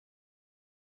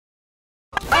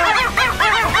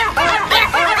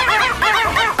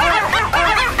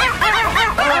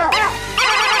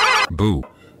boo.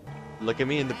 Look at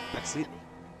me in the backseat.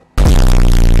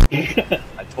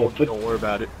 I told you, don't worry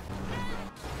about it.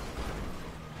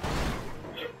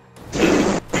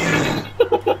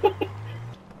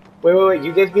 Wait,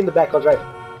 you guys be in the back, I'll drive.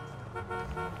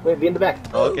 Wait, be in the back.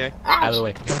 Oh, okay. Ouch. Out of the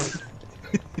way.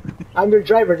 I'm your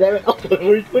driver, damn it. Oh,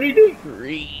 what are you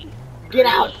doing? Get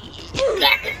out!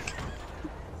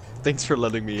 Thanks for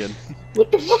letting me in.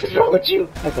 What the fuck is wrong with you?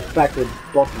 Like the fact that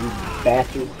both of you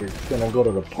bastards are gonna go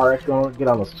to the park, gonna get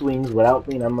on the swings without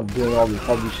me, and I'm doing all this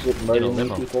heavy shit,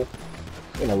 murdering people.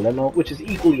 In a limo, which is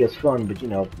equally as fun, but you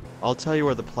know. I'll tell you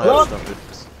where the plant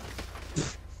stuff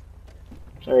is.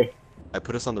 Sorry. I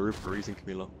put us on the roof for a reason,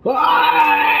 Camilo.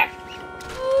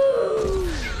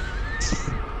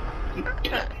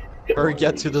 Or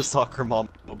get to the soccer mom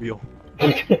mobile.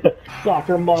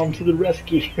 Soccer mom to the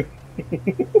rescue.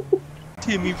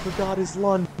 Timmy forgot his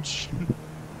lunch.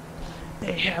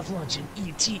 They have lunch in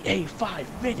ETA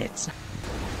 5 minutes.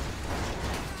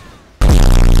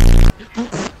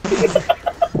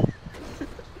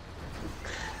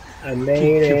 I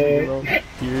made it.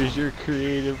 Here's your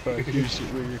creative. Here's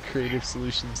where your creative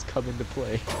solutions come into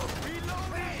play.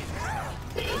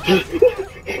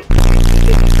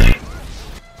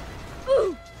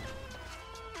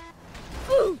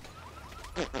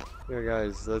 Here,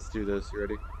 guys, let's do this. You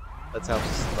ready? Let's do it.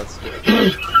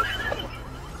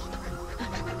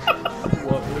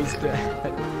 What was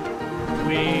that?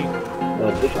 Wing.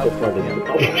 The difficult part is